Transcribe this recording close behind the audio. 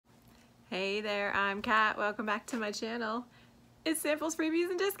Hey there, I'm Kat. Welcome back to my channel. It's Samples, Freebies,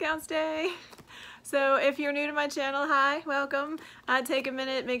 and Discounts Day. So if you're new to my channel, hi, welcome. Take a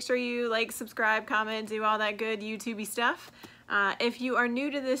minute, make sure you like, subscribe, comment, do all that good YouTube-y stuff. If you are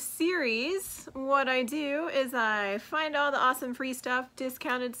new to this series, what I do is I find all the awesome free stuff,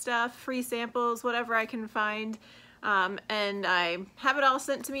 discounted stuff, free samples, whatever I can find, and I have it all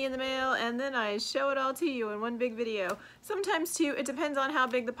sent to me in the mail, and then I show it all to you in one big video. Sometimes two, it depends on how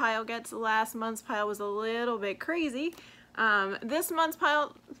big the pile gets. Last month's pile was a little bit crazy. This month's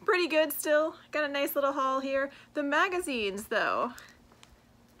pile, pretty good still. Got a nice little haul here. The magazines, though,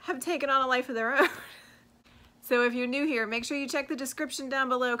 have taken on a life of their own. So if you're new here, make sure you check the description down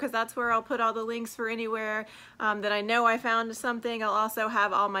below because that's where I'll put all the links for anywhere that I know I found something. I'll also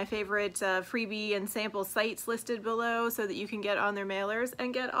have all my favorite freebie and sample sites listed below so that you can get on their mailers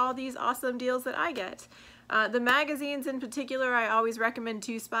and get all these awesome deals that I get. The magazines in particular, I always recommend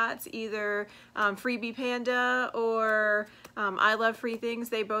two spots, either Freebie Panda or I Love Free Things.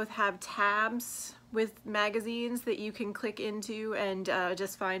 They both have tabs with magazines that you can click into and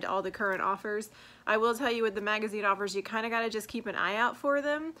just find all the current offers. I will tell you with the magazine offers, you kind of got to just keep an eye out for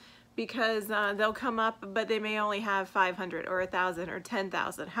them because they'll come up, but they may only have 500 or 1,000 or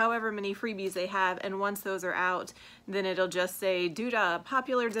 10,000, however many freebies they have, and once those are out, then it'll just say, due to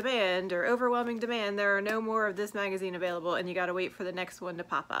popular demand or overwhelming demand, there are no more of this magazine available, and you got to wait for the next one to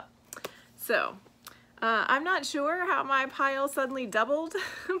pop up. So, I'm not sure how my pile suddenly doubled,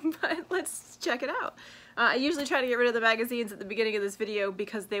 but let's check it out. I usually try to get rid of the magazines at the beginning of this video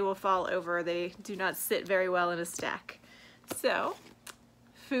because they will fall over. They do not sit very well in a stack. So,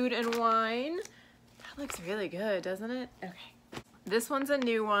 food and wine. That looks really good, doesn't it? Okay. This one's a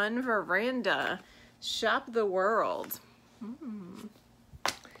new one, Veranda. Shop the World.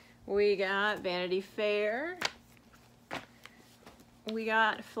 We got Vanity Fair. We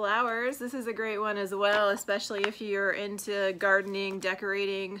got flowers. This is a great one as well, especially if you're into gardening,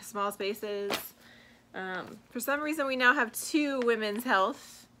 decorating, small spaces. For some reason we now have two women's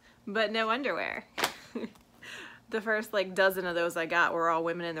health, but no underwear. The first like dozen of those I got were all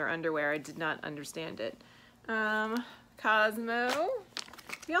women in their underwear. I did not understand it. Cosmo.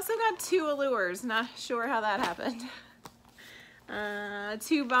 We also got two Allures. Not sure how that happened.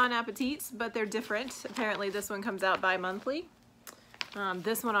 Two Bon Appetits, but they're different. Apparently this one comes out bi-monthly.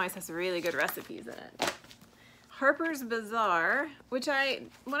 This one always has really good recipes in it. Harper's Bazaar, which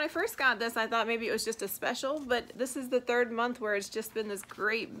when I first got this, I thought maybe it was just a special, but this is the third month where it's just been this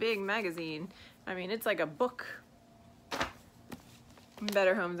great big magazine. I mean, it's like a book.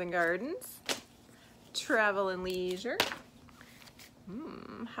 Better Homes and Gardens. Travel and Leisure.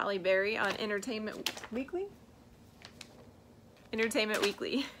 Halle Berry on Entertainment Weekly. Entertainment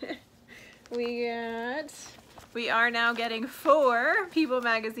Weekly. We are now getting 4 People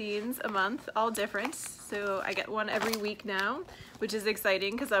magazines a month, all different. So I get one every week now, which is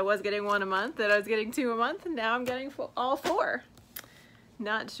exciting because I was getting one a month, then I was getting 2 a month, and now I'm getting all 4.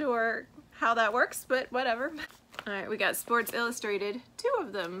 Not sure how that works, but whatever. All right, we got Sports Illustrated, 2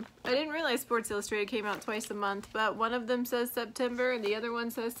 of them. I didn't realize Sports Illustrated came out twice a month, but one of them says September and the other one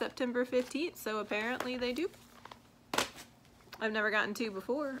says September 15th, so apparently they do. I've never gotten 2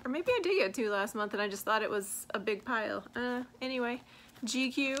 before, or maybe I did get 2 last month and I just thought it was a big pile. Anyway,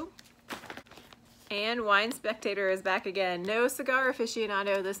 GQ and Wine Spectator is back again. No Cigar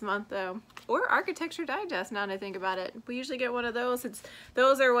Aficionado this month though, or Architecture Digest now that I think about it. We usually get one of those.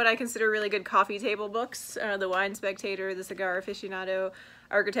 Those are what I consider really good coffee table books. The Wine Spectator, the Cigar Aficionado,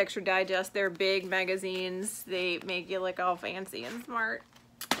 Architecture Digest, they're big magazines. They make you look all fancy and smart,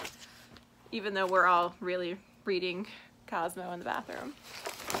 even though we're all really reading Cosmo in the bathroom.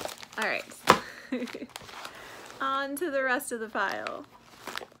 All right, on to the rest of the pile.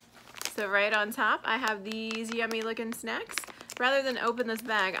 So right on top, I have these yummy looking snacks. Rather than open this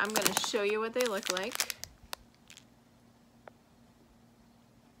bag, I'm gonna show you what they look like.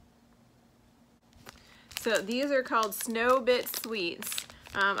 So these are called Snow Bit Sweets.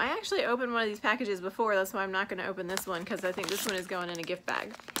 I actually opened one of these packages before, that's why I'm not gonna open this one because I think this one is going in a gift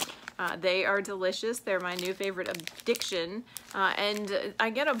bag. They are delicious. They're my new favorite addiction. And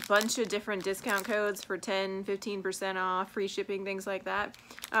I get a bunch of different discount codes for 10, 15% off, free shipping, things like that.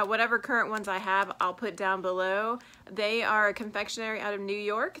 Whatever current ones I have, I'll put down below. They are a confectionery out of New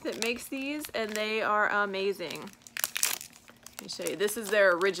York that makes these, and they are amazing. Let me show you. This is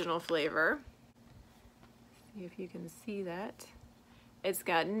their original flavor. See if you can see that. It's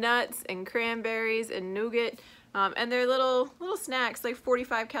got nuts and cranberries and nougat. And they're little snacks, like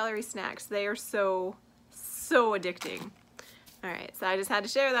 45-calorie snacks. They are so addicting. All right, so I just had to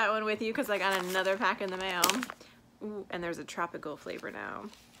share that one with you because I got another pack in the mail. Ooh, and there's a tropical flavor now.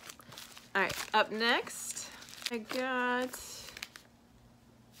 All right, up next, I got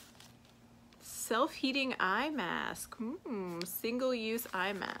self-heating eye mask. Single-use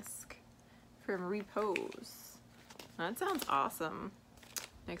eye mask from Repose. That sounds awesome.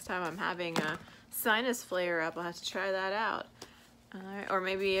 Next time I'm having a sinus flare up, I'll have to try that out. Or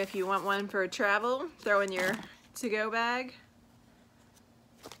maybe if you want one for travel, throw in your to-go bag.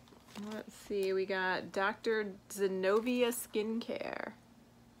 Let's see, we got Dr. Zenobia Skincare.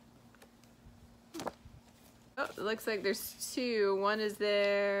 Oh, it looks like there's two. One is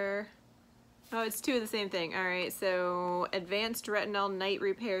there. Oh, it's two of the same thing. All right, so Advanced Retinol Night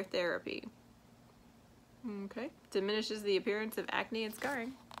Repair Therapy. Okay, diminishes the appearance of acne and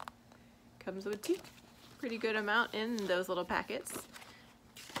scarring. Comes with two. Pretty good amount in those little packets.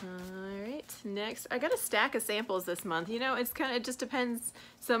 All right, next, I got a stack of samples this month. You know, it just depends.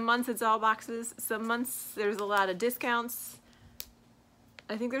 Some months it's all boxes. Some months there's a lot of discounts.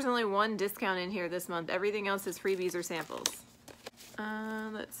 I think there's only one discount in here this month. Everything else is freebies or samples.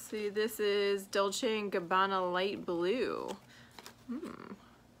 Let's see, this is Dolce & Gabbana Light Blue.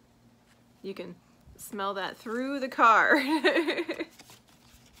 You can smell that through the car.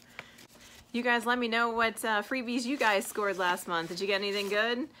 You guys let me know what freebies you guys scored last month. Did you get anything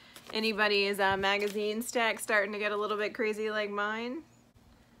good? Anybody's magazine stack starting to get a little bit crazy like mine?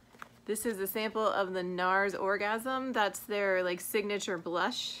 This is a sample of the NARS Orgasm. That's their like signature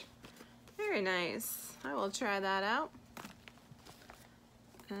blush. Very nice. I will try that out.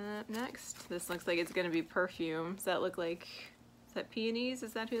 Next, this looks like it's gonna be perfume. Does that look like, is that peonies?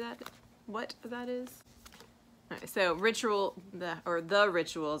 Is that what that is? All right, so the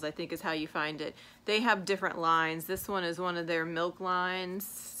Rituals, I think is how you find it. They have different lines. This one is one of their milk lines,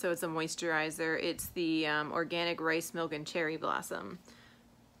 so it's a moisturizer. It's the organic rice milk and cherry blossom.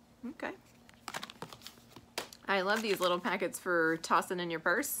 Okay. I love these little packets for tossing in your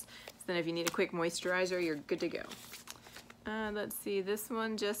purse. So then if you need a quick moisturizer, you're good to go. Let's see, this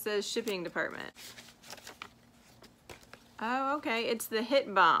one just says shipping department. Oh, okay, it's the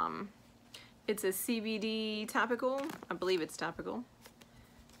Hit Balm. It's a CBD topical. I believe it's topical.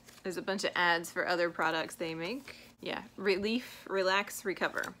 There's a bunch of ads for other products they make. Yeah, Relief, Relax,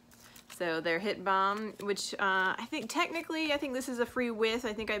 Recover. So their Hit Balm, which I think this is a free with.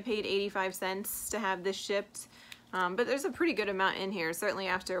 I think I paid 85 cents to have this shipped. But there's a pretty good amount in here, certainly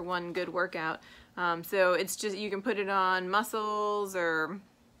after one good workout. So it's just, you can put it on muscles or,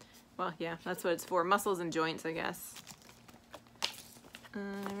 well, yeah, that's what it's for. Muscles and joints, I guess.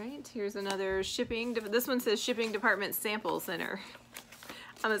 All right, here's another shipping. This one says Shipping Department Sample Center.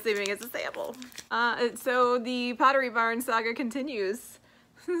 I'm assuming it's a sample. So the Pottery Barn saga continues.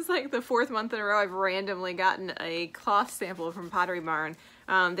 This is like the 4th month in a row I've randomly gotten a cloth sample from Pottery Barn.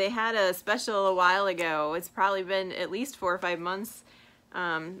 They had a special a while ago. It's probably been at least 4 or 5 months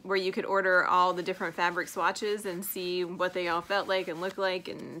where you could order all the different fabric swatches and see what they all felt like and look like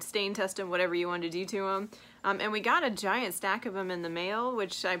and stain test them, whatever you wanted to do to them. And we got a giant stack of them in the mail,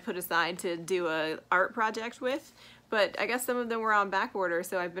 which I put aside to do a art project with. But I guess some of them were on back order,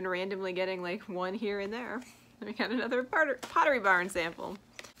 so I've been randomly getting like one here and there. We got another Pottery Barn sample.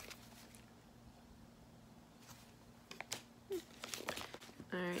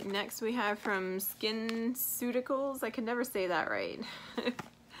 All right, next we have from SkinCeuticals. I can never say that right.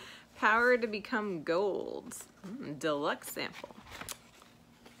 Power to Become Gold. Deluxe sample.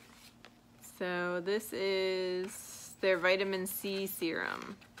 So this is their vitamin C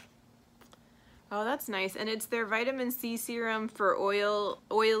serum. Oh, that's nice. And it's their vitamin C serum for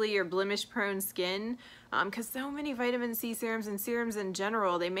oily or blemish prone skin. Because so many vitamin C serums and serums in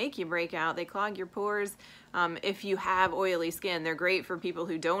general, they make you break out. They clog your pores. If you have oily skin, they're great for people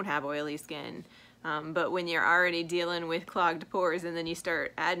who don't have oily skin. But when you're already dealing with clogged pores and then you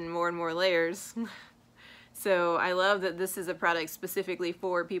start adding more and more layers. So I love that this is a product specifically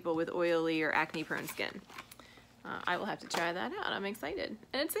for people with oily or acne prone skin. I will have to try that out. I'm excited.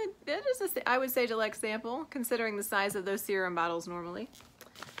 And it is I would say deluxe sample, considering the size of those serum bottles normally.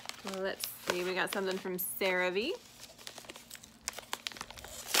 Well, let's see, we got something from CeraVe.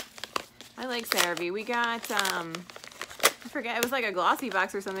 I like CeraVe. We got, I forget, it was like a glossy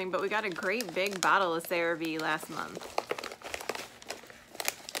box or something, but we got a great big bottle of CeraVe last month.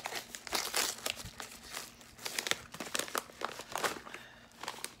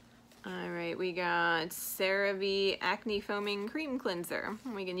 We got CeraVe Acne Foaming Cream Cleanser.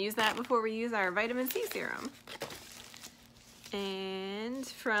 We can use that before we use our vitamin C serum. And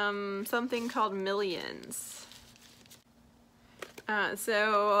from something called Millions.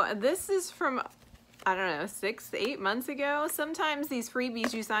 So this is from, I don't know, 6 to 8 months ago. Sometimes these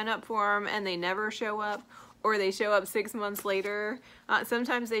freebies you sign up for them and they never show up, or they show up 6 months later.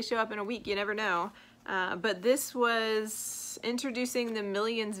 Sometimes they show up in a week, you never know. But this was introducing the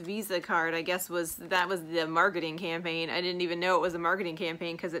Millions Visa card, I guess that was the marketing campaign. I didn't even know it was a marketing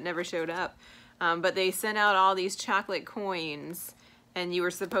campaign because it never showed up. But they sent out all these chocolate coins, and you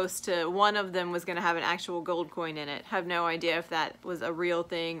were supposed to, one of them was going to have an actual gold coin in it. Have no idea if that was a real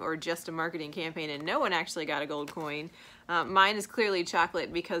thing or just a marketing campaign, and no one actually got a gold coin. Mine is clearly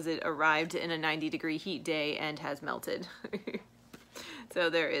chocolate because it arrived in a 90-degree heat day and has melted. So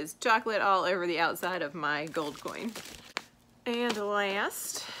there is chocolate all over the outside of my gold coin. And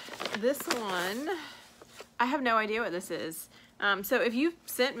last, this one, I have no idea what this is. So if you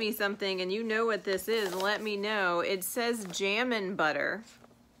sent me something and you know what this is, let me know. It says Jammin' Butter.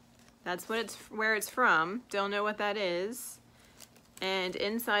 That's where it's from. Don't know what that is. And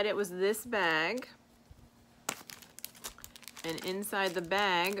inside it was this bag. And inside the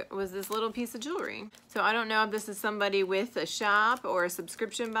bag was this little piece of jewelry. So I don't know if this is somebody with a shop or a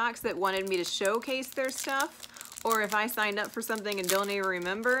subscription box that wanted me to showcase their stuff, or if I signed up for something and don't even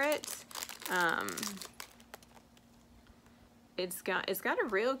remember it. It's got a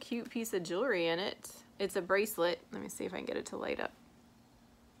real cute piece of jewelry in it. It's a bracelet. Let me see if I can get it to light up.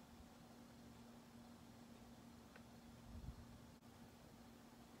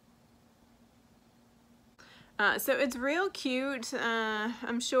 So it's real cute.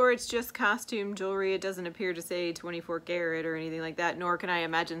 I'm sure it's just costume jewelry. It doesn't appear to say 24 karat or anything like that, nor can I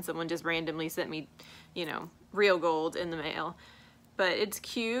imagine someone just randomly sent me, you know, real gold in the mail. But it's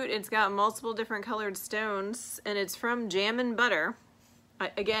cute. It's got multiple different colored stones, and it's from Jammin' Butter.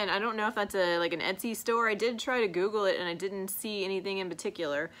 Again, I don't know if that's like an Etsy store. I did try to Google it, and I didn't see anything in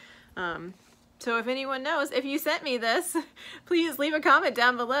particular. So if anyone knows, if you sent me this, please leave a comment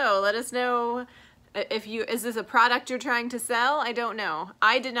down below. Let us know. Is this a product you're trying to sell? I don't know.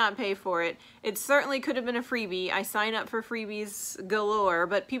 I did not pay for it. It certainly could have been a freebie. I sign up for freebies galore,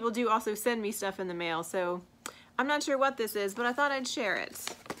 but people do also send me stuff in the mail, so I'm not sure what this is, but I thought I'd share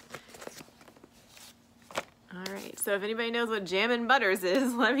it. All right, so if anybody knows what Jammin' Butters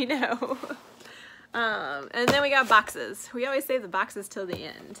is, let me know. And then we got boxes. We always save the boxes till the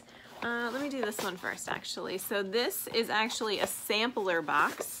end. Let me do this one first, actually. So this is actually a sampler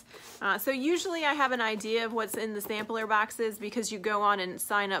box. So usually I have an idea of what's in the sampler boxes because you go on and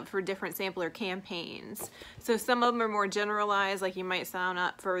sign up for different sampler campaigns. So some of them are more generalized, like you might sign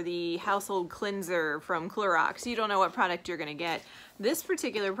up for the household cleanser from Clorox. You don't know what product you're gonna get. This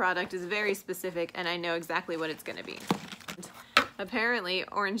particular product is very specific, and I know exactly what it's gonna be. Apparently,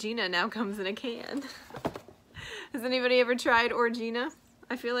 Orangina now comes in a can. Has anybody ever tried Orangina?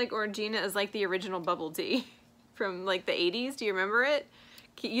 I feel like Orangina is like the original bubble tea from like the 80s. Do you remember it?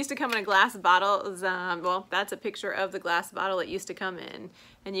 It used to come in a glass bottle. It was, well, that's a picture of the glass bottle it used to come in.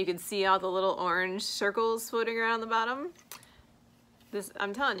 And you can see all the little orange circles floating around the bottom. This,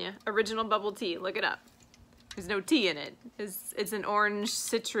 I'm telling you, original bubble tea. Look it up. There's no tea in it. It's an orange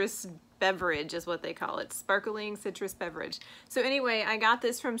citrus beverage is what they call it. Sparkling citrus beverage. So anyway, I got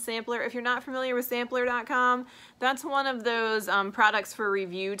this from Sampler. If you're not familiar with sampler.com, that's one of those products for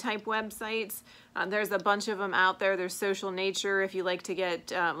review type websites. There's a bunch of them out there. There's Social Nature if you like to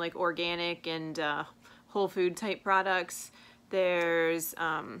get like organic and whole food type products. There's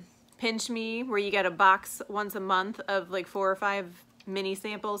Pinch Me, where you get a box once a month of like 4 or 5 mini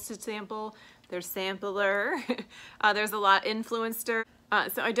samples to sample. There's Sampler. There's a lot Influencer.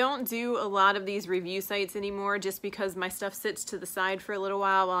 So I don't do a lot of these review sites anymore just because my stuff sits to the side for a little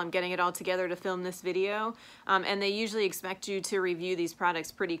while I'm getting it all together to film this video. And they usually expect you to review these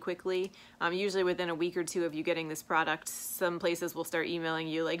products pretty quickly. Usually within a week or two of you getting this product. Some places will start emailing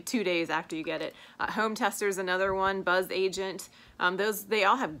you like 2 days after you get it. Home Tester's another one, Buzz Agent. They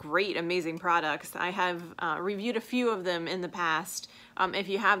all have great, amazing products. I have reviewed a few of them in the past. If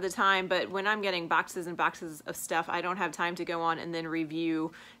you have the time, but when I'm getting boxes and boxes of stuff, I don't have time to go on and then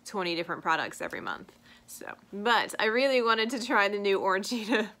review 20 different products every month. So, but I really wanted to try the new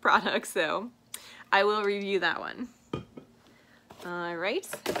Orangina product, so I will review that one. All right,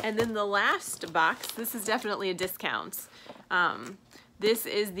 and then the last box, this is definitely a discount. This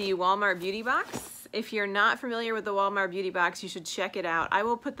is the Walmart Beauty Box. If you're not familiar with the Walmart Beauty Box, you should check it out. I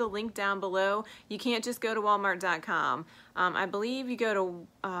will put the link down below. You can't just go to walmart.com. I believe you go to,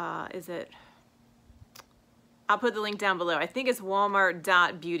 I'll put the link down below. I think it's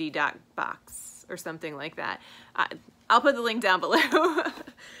walmart.beauty.box or something like that. I'll put the link down below.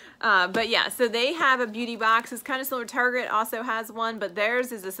 But yeah, so they have a beauty box. It's kind of similar. Target also has one, but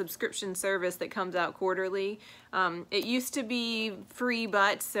theirs is a subscription service that comes out quarterly. It used to be free,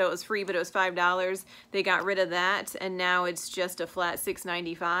 so it was free, but it was $5. They got rid of that, and now it's just a flat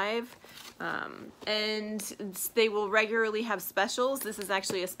 $6.95. And they will regularly have specials. This is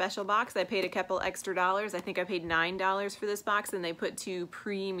actually a special box. I paid a couple extra dollars. I think I paid $9 for this box, and they put 2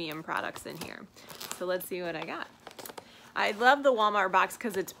 premium products in here. So let's see what I got. I love the Walmart box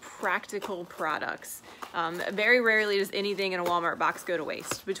because it's practical products. Very rarely does anything in a Walmart box go to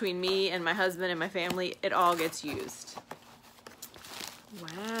waste. Between me and my husband and my family, it all gets used.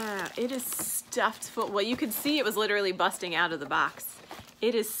 Wow, it is stuffed full. Well, you could see it was literally busting out of the box.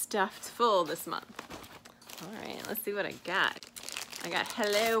 It is stuffed full this month. All right, let's see what I got. I got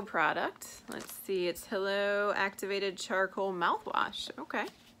Hello product. Let's see, it's Hello Activated Charcoal Mouthwash. Okay.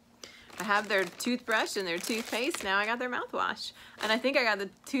 I have their toothbrush and their toothpaste. Now I got their mouthwash. And I think I got the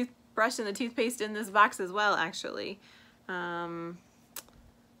toothbrush and the toothpaste in this box as well, actually.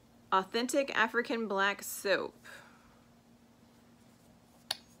 Authentic African Black Soap.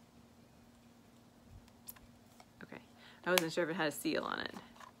 Okay, I wasn't sure if it had a seal on it.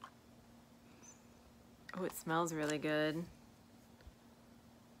 Oh, it smells really good.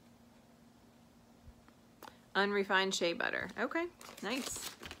 Unrefined shea butter. Okay,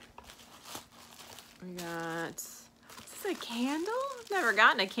 nice. We got, is this a candle? I've never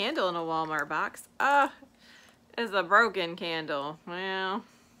gotten a candle in a Walmart box. It's a broken candle. Well,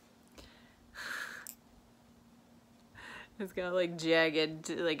 it's got like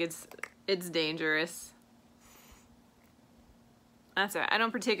jagged, like it's dangerous. That's all right. I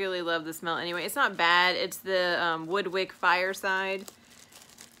don't particularly love the smell anyway. It's not bad. It's the Woodwick Fireside.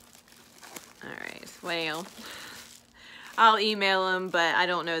 All right, well, I'll email them, but I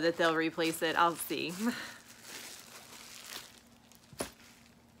don't know that they'll replace it. I'll see.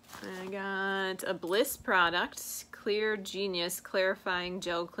 I got a Bliss product, Clear Genius Clarifying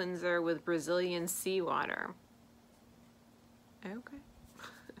Gel Cleanser with Brazilian Seawater. Okay.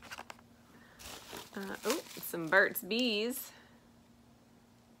 Oh, some Burt's Bees.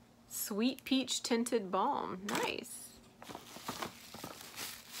 Sweet Peach Tinted Balm. Nice.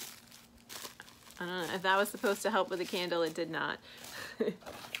 I don't know if that was supposed to help with the candle. It did not.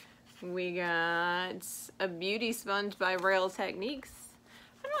 We got a beauty sponge by Royal Techniques.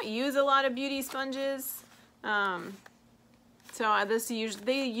 I don't use a lot of beauty sponges, so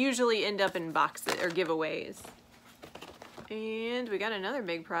they usually end up in boxes or giveaways. And we got another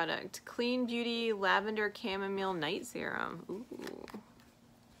big product, Clean Beauty Lavender Chamomile Night Serum. Ooh.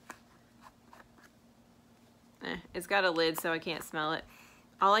 It's got a lid, so I can't smell it.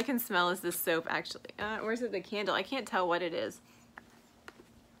 All I can smell is this soap, actually. Where's it, the candle? I can't tell what it is.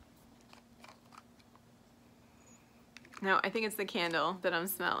 No, I think it's the candle that I'm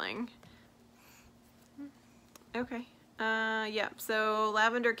smelling. Okay. Yeah, so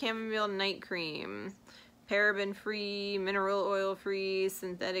lavender chamomile night cream. Paraben free, mineral oil free,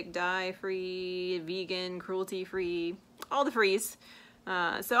 synthetic dye free, vegan, cruelty free, all the frees.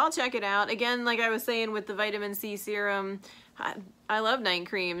 So I'll check it out. Again, like I was saying with the vitamin C serum, I love night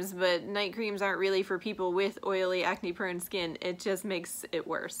creams, but night creams aren't really for people with oily, acne-prone skin. It just makes it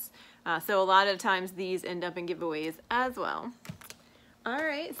worse. So a lot of times these end up in giveaways as well. All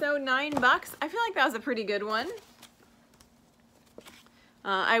right, so $9. I feel like that was a pretty good one.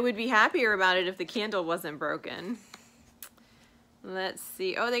 I would be happier about it if the candle wasn't broken. Let's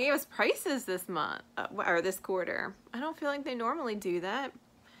see. Oh, they gave us prices this month, or this quarter. I don't feel like they normally do that.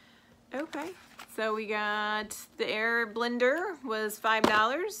 Okay, so we got the air blender was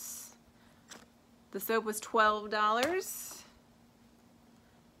 $5. The soap was $12.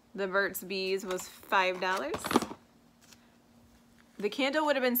 The Burt's Bees was $5. The candle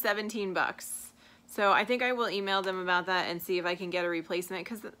would have been $17. So I think I will email them about that and see if I can get a replacement,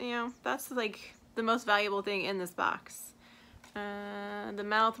 because, you know, that's like the most valuable thing in this box. The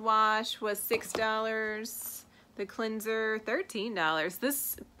mouthwash was $6. The cleanser, $13.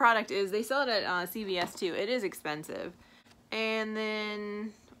 This product they sell it at CVS too. It is expensive. And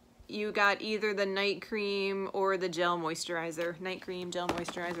then you got either the night cream or the gel moisturizer. Night cream, gel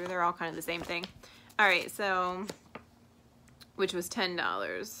moisturizer, they're all kind of the same thing. All right, so, which was $10.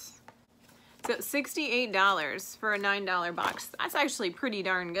 So $68 for a $9 box. That's actually pretty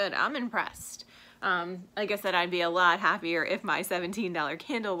darn good. I'm impressed. Like I said, I'd be a lot happier if my $17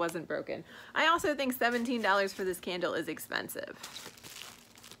 candle wasn't broken. I also think $17 for this candle is expensive.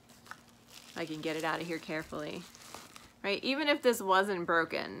 I can get it out of here carefully. Right, even if this wasn't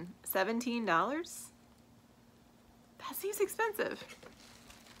broken, $17? That seems expensive.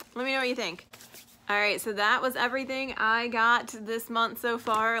 Let me know what you think. Alright, so that was everything I got this month so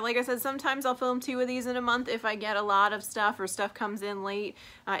far. Like I said, sometimes I'll film 2 of these in a month if I get a lot of stuff or stuff comes in late.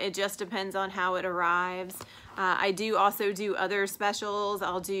 It just depends on how it arrives. I do also do other specials.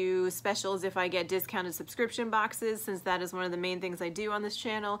 I'll do specials if I get discounted subscription boxes, since that is one of the main things I do on this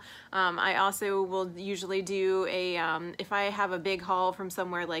channel. I also will usually do a, if I have a big haul from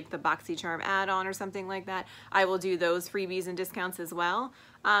somewhere like the BoxyCharm add-on or something like that, I will do those freebies and discounts as well.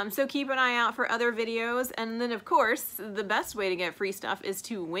 So keep an eye out for other videos, and then of course the best way to get free stuff is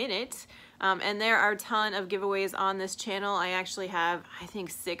to win it. And there are a ton of giveaways on this channel. I actually have, I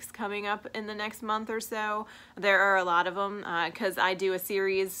think, 6 coming up in the next month or so. There are a lot of them because I do a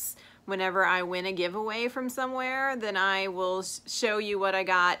series whenever I win a giveaway from somewhere. Then I will show you what I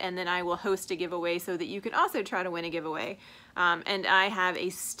got, and then I will host a giveaway so that you can also try to win a giveaway. And I have a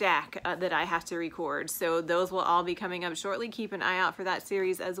stack that I have to record, so those will all be coming up shortly. Keep an eye out for that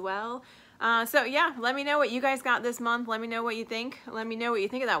series as well. So yeah, let me know what you guys got this month. Let me know what you think. Let me know what you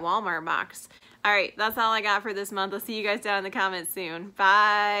think of that Walmart box. Alright, that's all I got for this month. I'll see you guys down in the comments soon.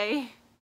 Bye!